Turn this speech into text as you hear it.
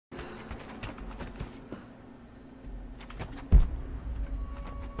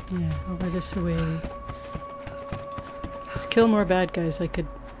Yeah, over this way. Let's kill more bad guys. I could...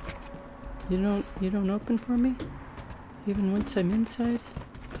 You don't open for me? Even once I'm inside?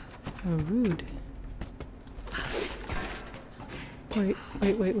 Oh, rude. Wait.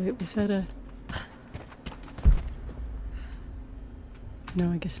 Was that a...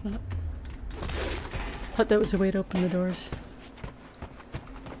 No, I guess not. Thought that was a way to open the doors.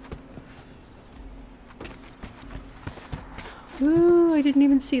 Ooh, I didn't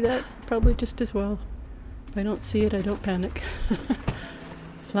even see that. Probably just as well. If I don't see it, I don't panic.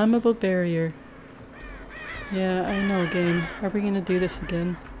 Flammable barrier. Yeah, I know, game. Are we gonna do this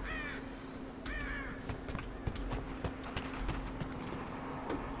again?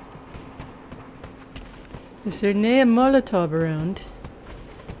 Is there no Molotov around?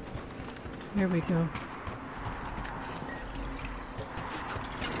 Here we go.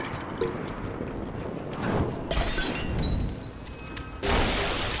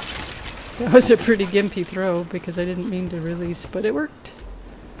 That was a pretty gimpy throw because I didn't mean to release, but it worked.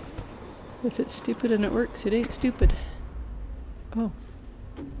 If it's stupid and it works, it ain't stupid. Oh,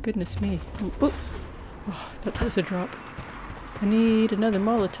 goodness me. Oh, I thought that was a drop. I need another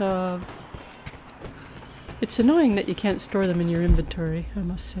Molotov. It's annoying that you can't store them in your inventory, I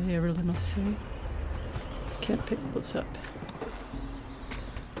must say, I really must say. Can't pick those up.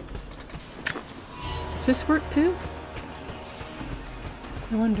 Does this work too?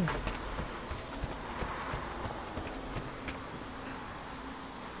 I wonder.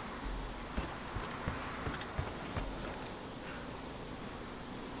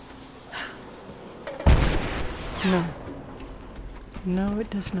 No. No, it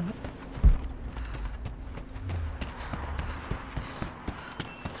does not.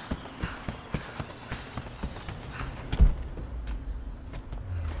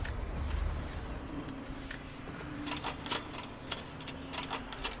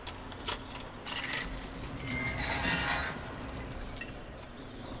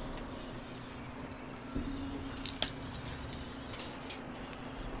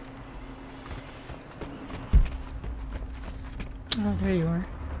 Oh, there you are.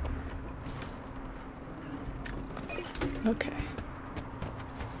 Okay.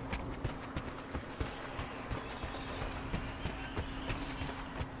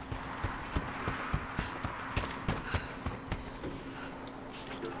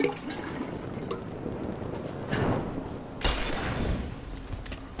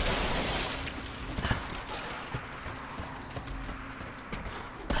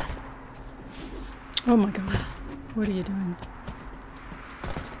 Oh my god. What are you doing?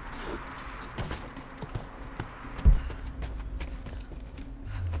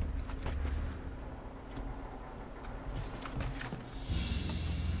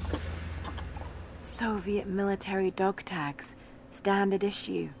 Soviet military dog tags, standard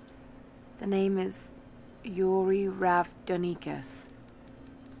issue. The name is Yuri Ravdonikas.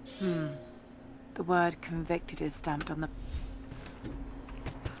 The word convicted is stamped on the...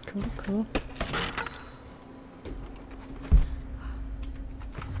 Cool, cool.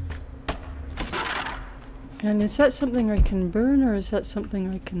 And is that something I can burn, or is that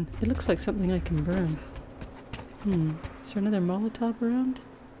something I can... It looks like something I can burn. Is there another Molotov around?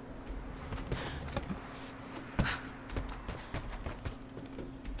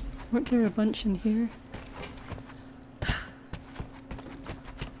 Weren't there a bunch in here?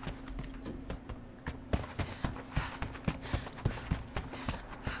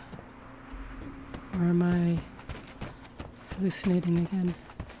 Or am I hallucinating again?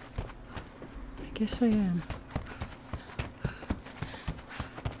 I guess I am.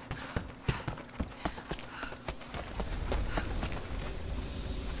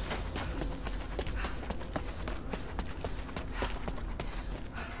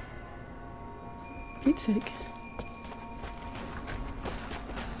 Pete's sake.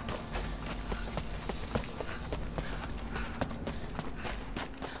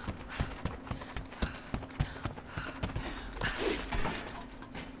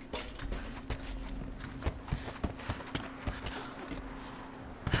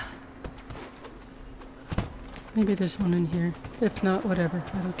 Maybe there's one in here. If not, whatever.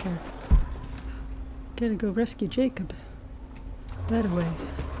 I don't care. Gotta go rescue Jacob. That away.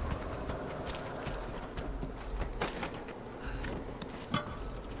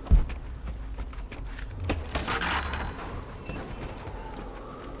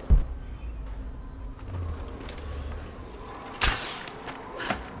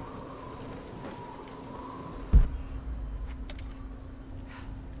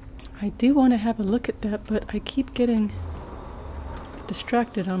 I do want to have a look at that, but I keep getting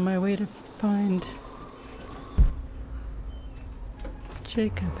distracted on my way to find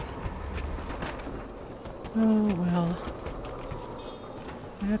Jacob. Oh well.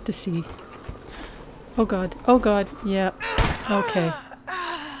 I have to see. Oh god. Oh god. Yeah. Okay.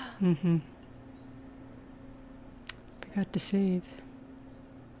 Mm-hmm. Forgot to save.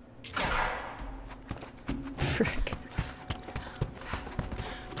 Frick.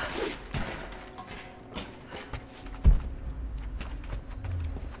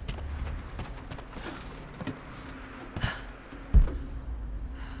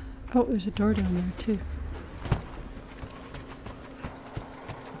 Oh, there's a door down there too.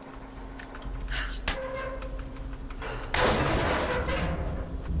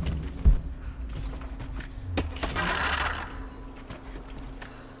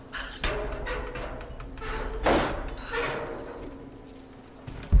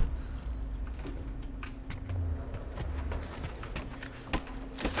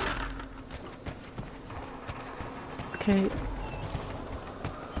 Okay.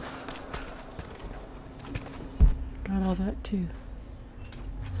 Got all that too.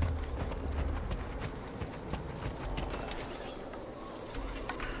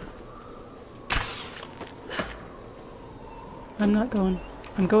 I'm not going.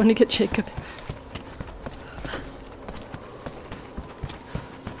 I'm going to get Jacob.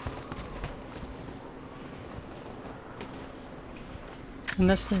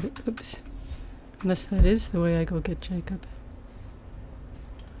 Unless that, oops. Unless that is the way I go get Jacob.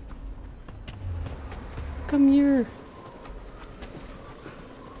 Come here.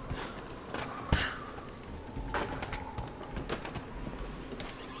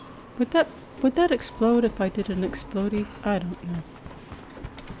 Would that explode if I did an explodey? I don't know.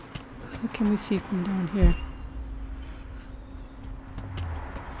 What can we see from down here?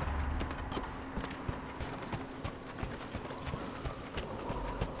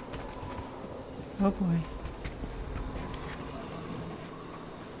 Oh boy.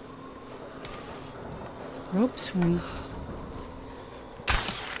 Rope swing.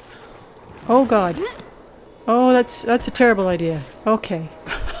 Oh god. Oh, that's a terrible idea. Okay.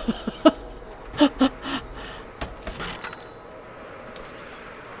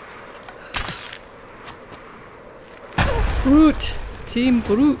 Brute! Team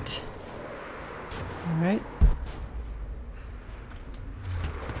Brute! Alright.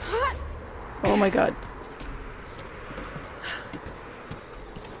 Oh my god.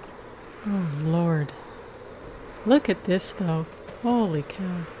 Oh lord. Look at this though. Holy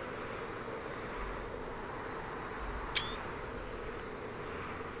cow.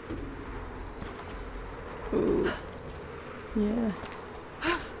 Ooh. Yeah.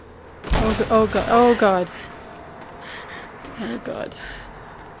 Oh god. Oh god. Oh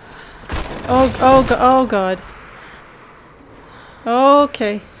god. Oh god.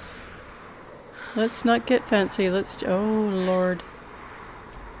 Okay. Let's not get fancy. Let's. Oh lord.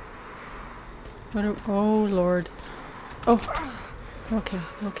 Oh lord. Oh. Okay.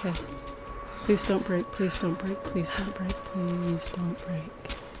 Okay. Please don't break. Please don't break. Please don't break. Please don't break.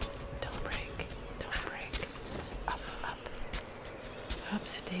 Don't break. Don't break. Up. Up.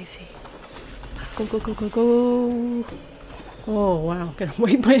 Upsy daisy. Go. Go. Go. Go. Go. Oh wow. I'm gonna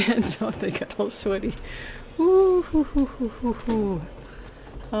wipe my hands off. They got all sweaty. Ooh. Hoo, hoo, hoo, hoo, hoo.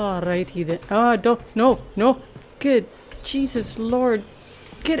 Alrighty then. Ah, don't. No. No. Good. Jesus Lord.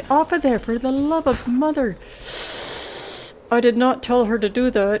 Get off of there for the love of mother. I did not tell her to do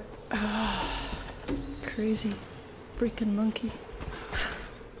that. Crazy freaking monkey.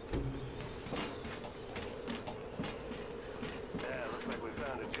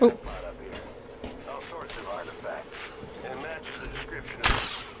 Oh. All sorts of artifacts. And it matches the description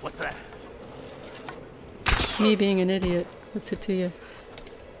of... What's that? Me being an idiot. What's it to you?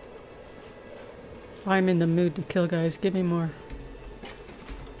 I'm in the mood to kill guys. Give me more.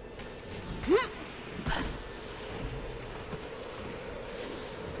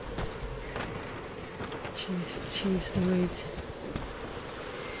 Jeez Louise.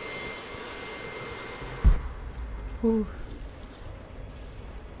 Ooh.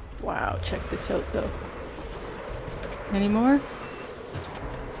 Wow, check this out though. Any more?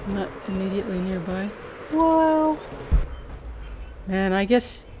 Not immediately nearby. Wow. Man, I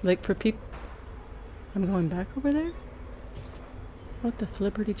guess, like for people... I'm going back over there? What the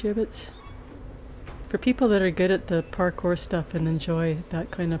flipperty gibbets? For people that are good at the parkour stuff and enjoy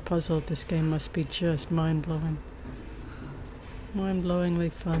that kind of puzzle, this game must be just mind-blowing.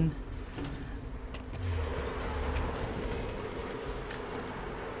 Mind-blowingly fun.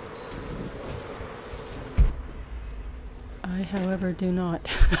 I, however, do not.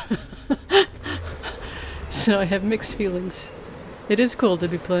 So I have mixed feelings. It is cool to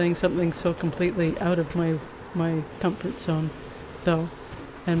be playing something so completely out of my comfort zone, though.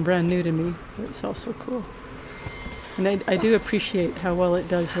 and brand new to me, but it's also cool. And I do appreciate how well it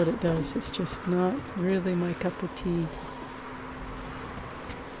does what it does. It's just not really my cup of tea.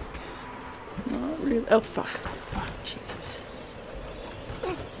 Not really. Oh, fuck. Fuck, Jesus.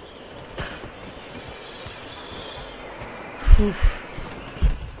 Oof.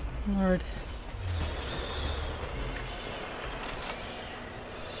 Lord.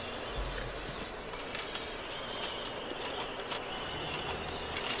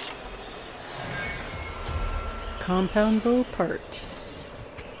 Compound bow part.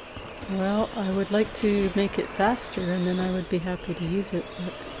 Well, I would like to make it faster and then I would be happy to use it,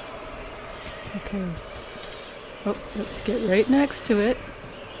 but... Okay. Oh, let's get right next to it.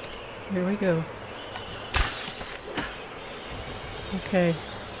 Here we go. Okay.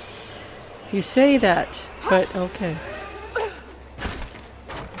 You say that, but okay.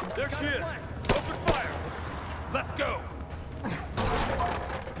 There she is! Open fire! Let's go!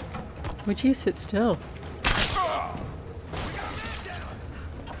 Would you sit still?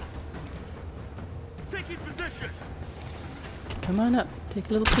 Taking position! Come on up. Take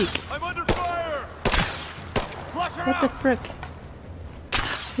a little peek. I'm under fire! Flush her What the out! frick?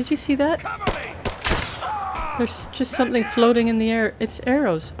 Did you see that? Cover me! There's just something floating in the air. It's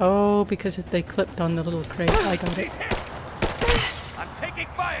arrows. Oh, because they clipped on the little crate. I got it. She's hit! I'm taking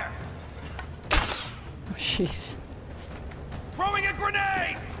fire! Oh, jeez. Throwing a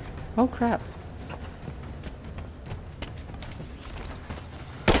grenade! Oh, crap.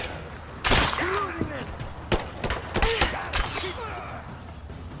 Losing this!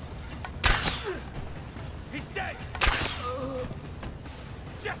 He's dead!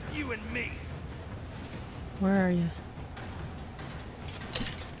 Just you and me! Where are you?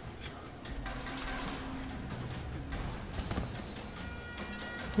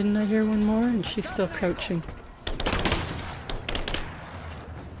 Didn't I hear one more? And she's still crouching.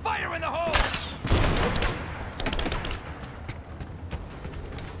 Fire in the hole!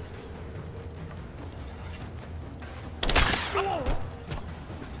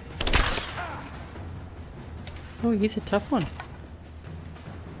 Oh, he's a tough one.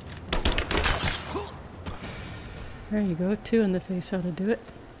 There you go. 2 in the face ought to do it.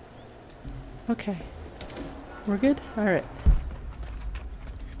 Okay. We're good? Alright.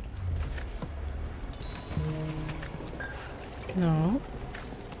 No.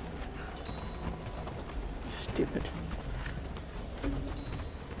 Stupid.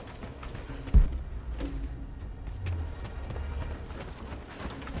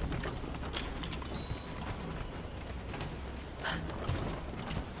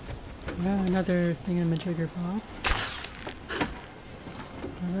 Another thingamajigger bob.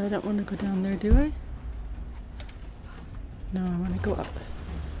 I don't want to go down there, do I? No, I want to go up.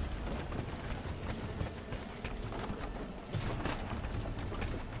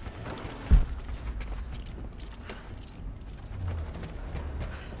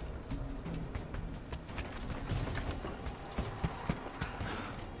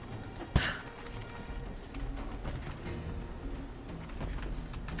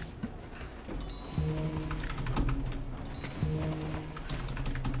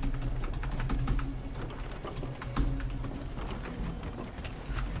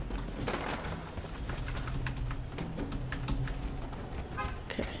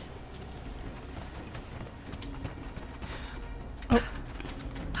 Okay. Oh.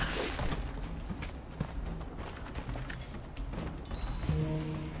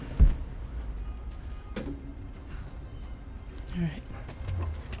 All right.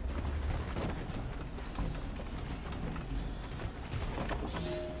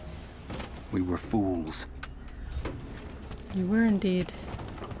 We were fools. You were indeed.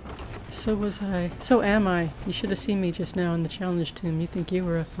 So was I. So am I. You should have seen me just now in the challenge tomb. You think you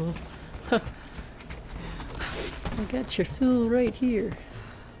were a fool. I got your fool right here.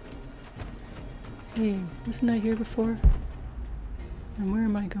 Hey, wasn't I here before? And where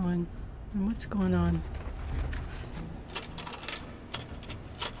am I going? And what's going on?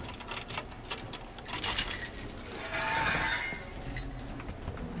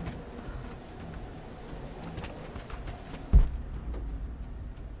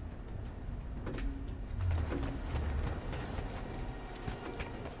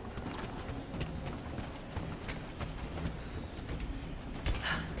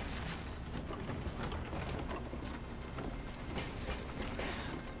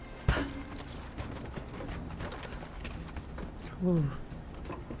 Ooh.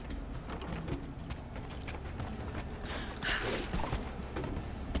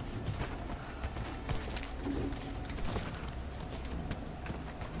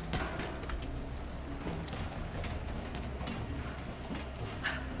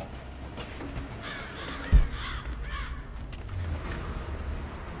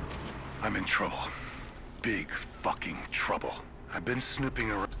 I'm in trouble. Big fucking trouble. I've been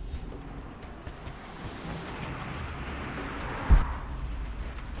snooping around.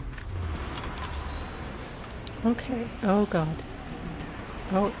 Okay. Oh god.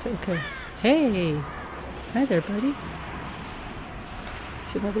 Oh, it's okay. Hey! Hi there, buddy.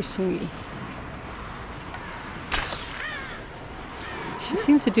 It's another swingy. She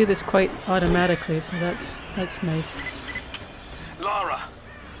seems to do this quite automatically, so that's nice. Lara,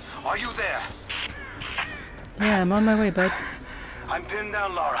 are you there? Yeah, I'm on my way, bud. I'm pinned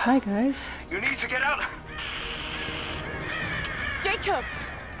down, Lara. Hi, guys. You need to get out. Jacob!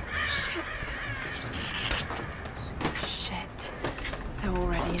 Shit. Shit. They're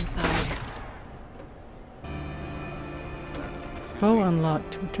already inside. Bow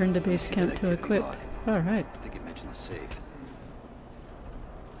unlocked. Return to base camp to Activity equip. log. Alright. I think it mentioned the safe.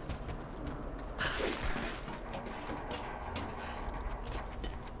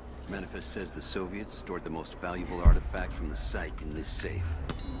 Manifest says the Soviets stored the most valuable artifacts from the site in this safe.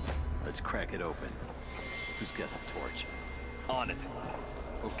 Let's crack it open. Who's got the torch? On it.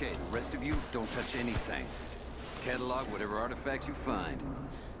 Okay, the rest of you, don't touch anything. Catalog whatever artifacts you find.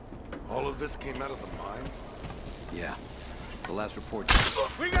 All of this came out of the mine? Yeah. The last report...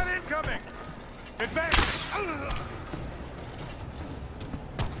 We got incoming! Advance!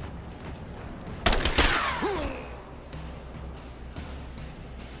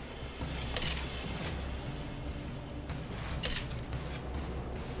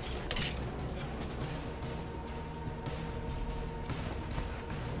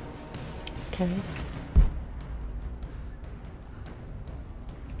 Okay.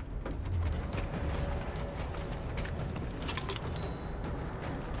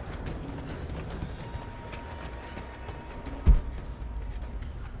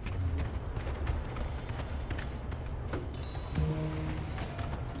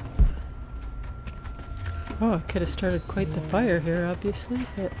 Oh, I could have started quite the fire here, obviously,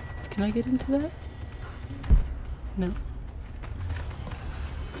 but can I get into that? No.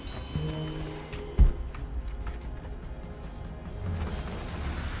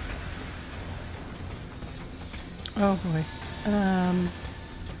 Oh boy.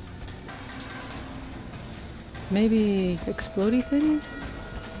 Maybe explodey thing?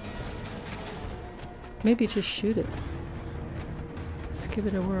 Maybe just shoot it. Let's give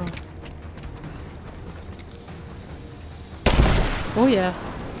it a whirl. Oh yeah.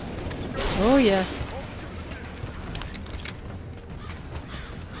 Oh yeah.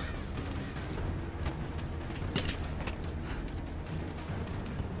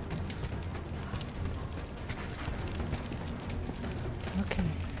 Okay.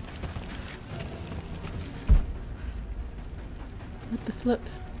 What the flip?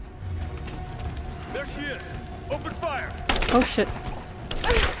 There she is. Open fire. Oh shit.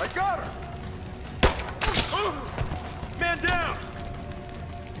 I got her. Man down.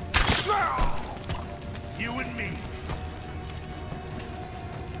 You and me.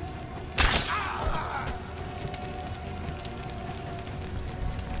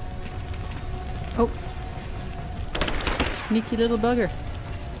 Oh. Sneaky little bugger.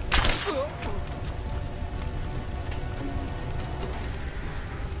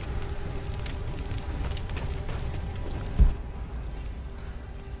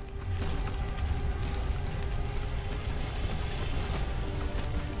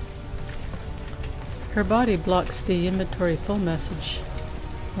 Her body blocks the inventory full message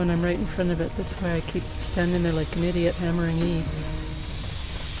when I'm right in front of it. That's why I keep standing there like an idiot hammering E.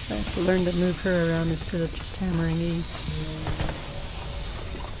 I have to learn to move her around instead of just hammering E.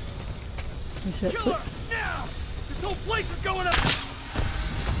 Is that Kill her now. This whole place is going up.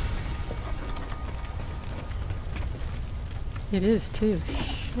 It is too.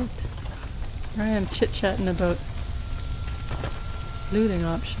 Shit. Here I am chit-chatting about looting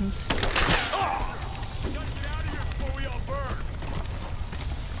options.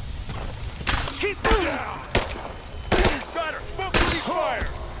 Keep her down! Got her! Focus fire!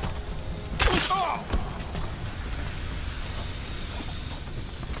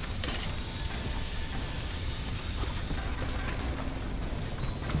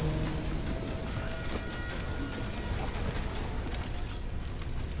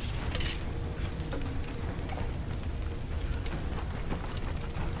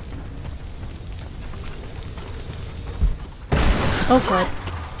 Oh god.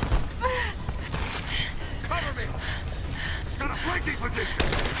 Cover me! Got a flanking position!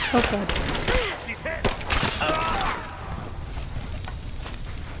 Oh god. She's hit!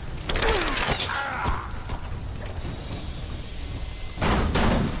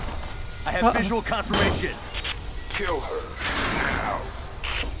 I have visual confirmation. Kill her. Now.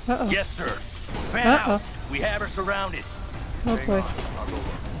 Uh-oh. Yes, sir. Fan Uh-oh. out. We have her surrounded. Oh boy.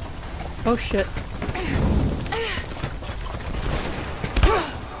 Oh shit.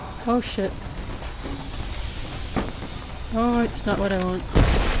 Oh shit. Oh, it's not what I want.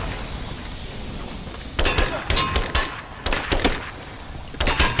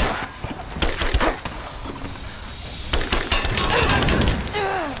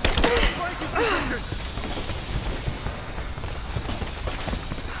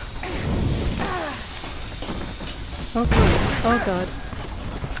 Okay. Oh god.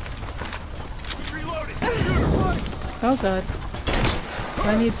 Reloading. Shooter, run. Oh god.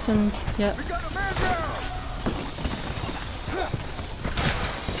 I need some. Yeah. We got a man down.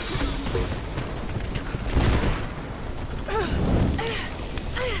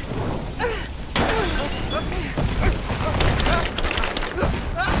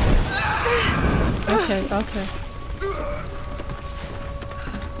 Okay, okay.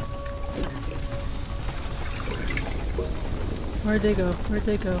 Where'd they go? Where'd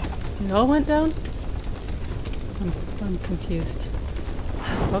they go? They all went down? I'm confused.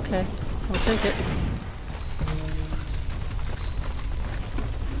 Okay, I'll take it.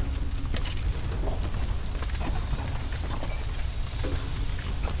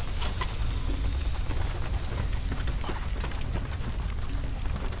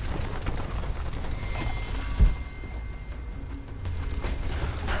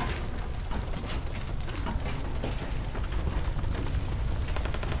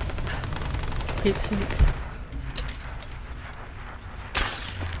 Heat sink.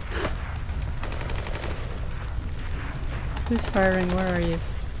 Who's firing? Where are you?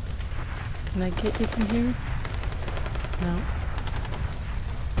 Can I get you from here? No.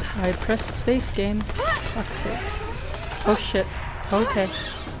 I pressed space, game. Fuck's sakes. Oh shit. Okay.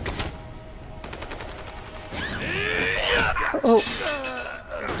 Oh.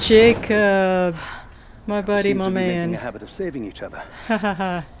 Jacob. My buddy, my man. Making a habit of saving each other. Ha ha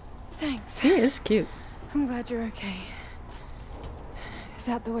ha. Thanks. He is cute. I'm glad you're okay. Is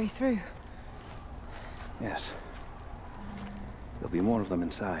that the way through? Yes. There'll be more of them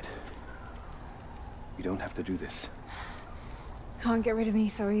inside. You don't have to do this. Can't get rid of me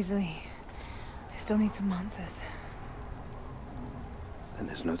so easily. I still need some answers. And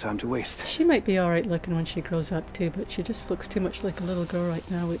there's no time to waste. She might be alright looking when she grows up too, but she just looks too much like a little girl right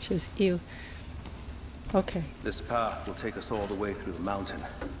now, which is ew. Okay. This path will take us all the way through the mountain.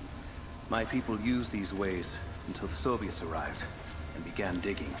 My people used these ways until the Soviets arrived and began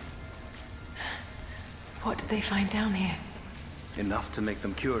digging. What did they find down here? Enough to make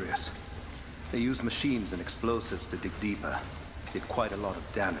them curious. They used machines and explosives to dig deeper. Did quite a lot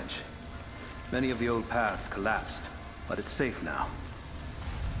of damage. Many of the old paths collapsed, but it's safe now.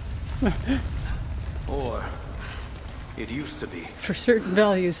 Or it used to be. For certain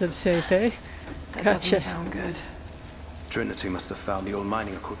values of safe, eh? That Gotcha. doesn't sound good. Trinity must have found the old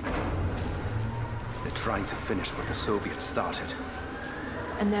mining equipment. They're trying to finish what the Soviets started.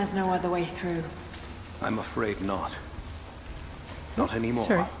 And there's no other way through. I'm afraid not. Not anymore.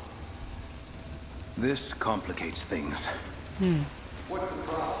 Sorry. This complicates things. What's the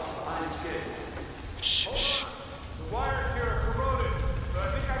problem? Behind schedule. Shh. The wires here are corroded, but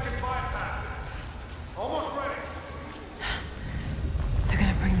I think I can bypass it. Almost ready. They're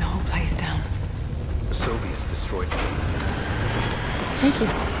gonna bring the whole place down. The Soviets destroyed them. Thank you.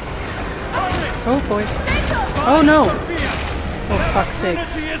 Oh boy. Oh no! Oh fuck's sake.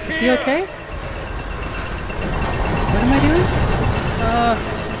 Is he okay? What am I doing?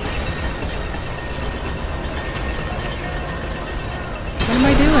 What am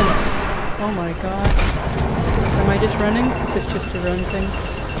I doing? Oh my god. Am I just running? Is this just a run thing?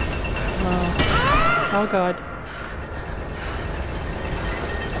 Oh god.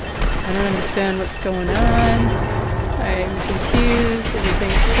 I don't understand what's going on. I'm confused.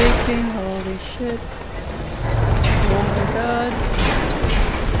 Everything's shaking. Holy shit. Oh my god.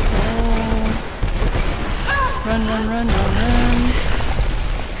 Oh. Run, run, run, run, run.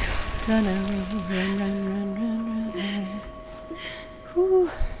 Run, run, run, run, run, run, run. Whew.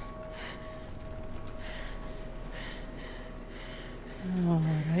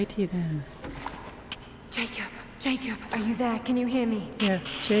 Alrighty then. Jacob, are you there? Can you hear me? Yeah,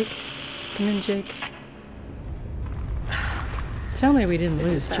 Jake. Come in, Jake. Tell me we didn't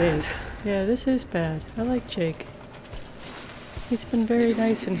lose Jake. Yeah, this is bad. I like Jake. He's been very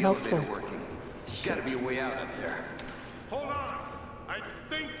nice and helpful. Gotta be a way out up there. Hold on. I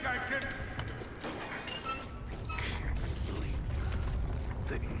think I can.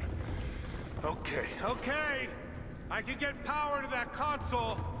 Okay. I can get power to that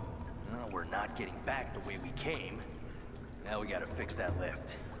console. No, we're not getting back the way we came. Now we gotta fix that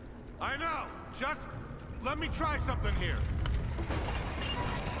lift. I know. Just let me try something here.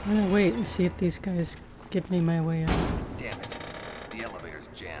 I'm gonna wait and see if these guys give me my way out. Damn it. The elevator's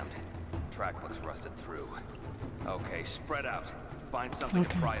jammed. Track looks rusted through. Okay, spread out. Find something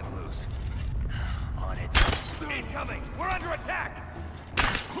to pry it loose. On it. Incoming! We're under attack!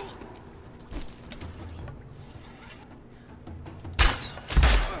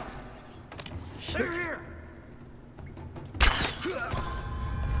 They're here!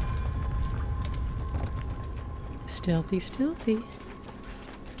 Stealthy, stealthy.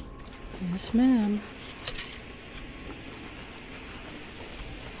 Yes, ma'am.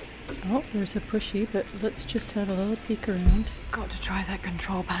 Oh, there's a pushy, but let's just have a little peek around. Got to try that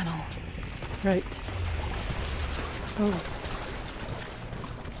control panel. Right. Oh.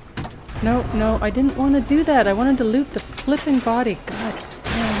 No, no, I didn't want to do that. I wanted to loot the flipping body. God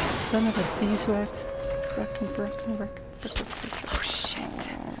damn, son of a beeswax. Oh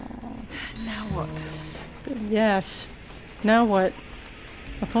shit. Now what? Yes. Now what?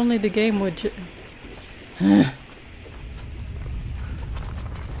 If only the game would Okay.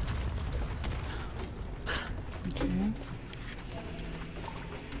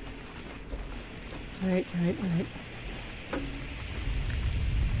 Right.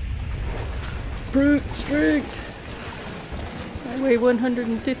 Brute strength! I weigh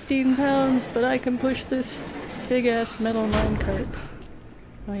 115 pounds, but I can push this big-ass metal minecart.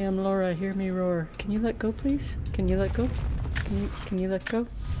 I am Laura, hear me roar. Can you let go, please? Can you let go? Can you let go?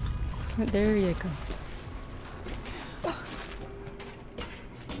 There you go.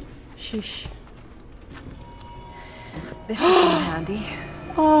 Sheesh. This should come in handy.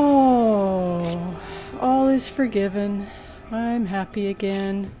 Oh, all is forgiven. I'm happy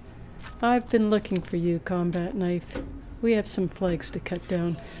again. I've been looking for you, combat knife. We have some flags to cut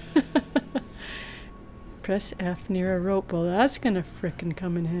down. Press F near a rope. Well, that's gonna frickin'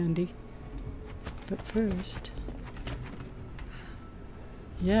 come in handy. But first...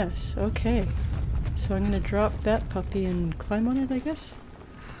 Yes, okay. So I'm gonna drop that puppy and climb on it, I guess?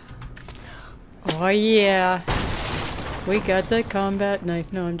 Oh yeah! We got the combat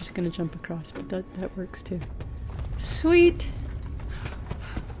knife. No, I'm just gonna jump across, but that works too. Sweet!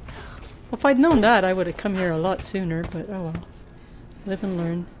 Well, if I'd known that, I would have come here a lot sooner, but oh well. Live and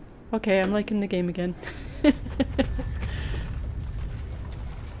learn. Okay, I'm liking the game again.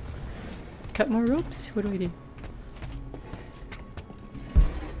 Cut more ropes? What do we do?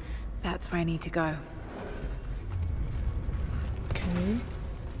 That's where I need to go. Okay.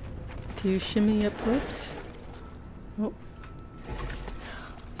 Do you shimmy up ropes? Oh.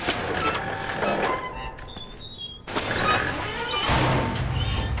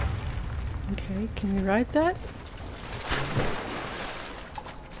 Okay, can we ride that?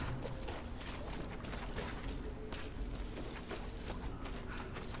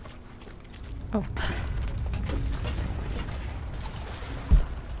 Oh.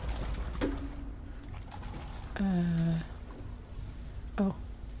 Oh.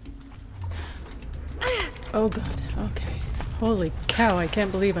 Oh god, okay. Holy cow, I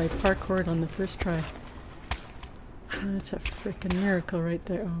can't believe I parkoured on the first try. That's a freaking miracle right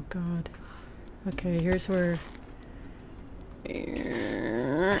there. Oh god. Okay, here's where...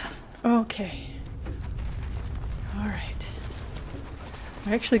 Okay. Alright.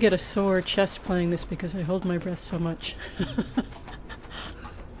 I actually get a sore chest playing this because I hold my breath so much.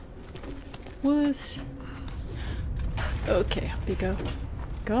 Wuss. Okay, up you go.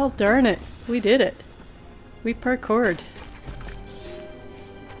 God darn it. We did it. We parkoured.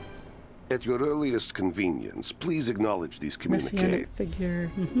 At your earliest convenience, please acknowledge these communiques. Messianic figure.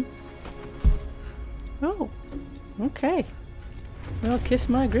 Oh, okay. Well, kiss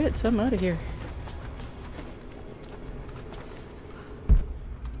my grits. I'm out of here.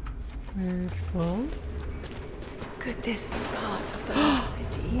 We're full. Could this be part of the lost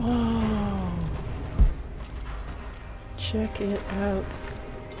city? Whoa. Check it out.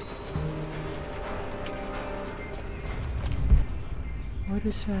 What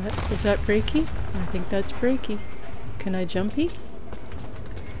is that? Is that breaky? I think that's breaky. Can I jumpy?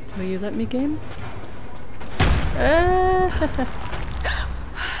 Will you let me, game?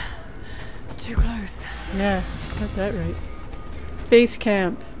 Too close. Yeah, got that right. Base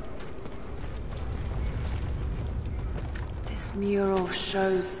camp. This mural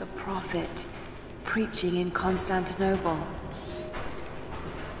shows the prophet preaching in Constantinople.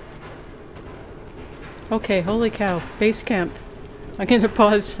 Okay, holy cow. Base camp. I'm gonna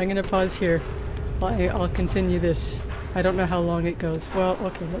pause here. I'll continue this. I don't know how long it goes. Well,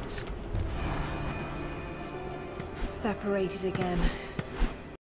 okay, let's... Separated again.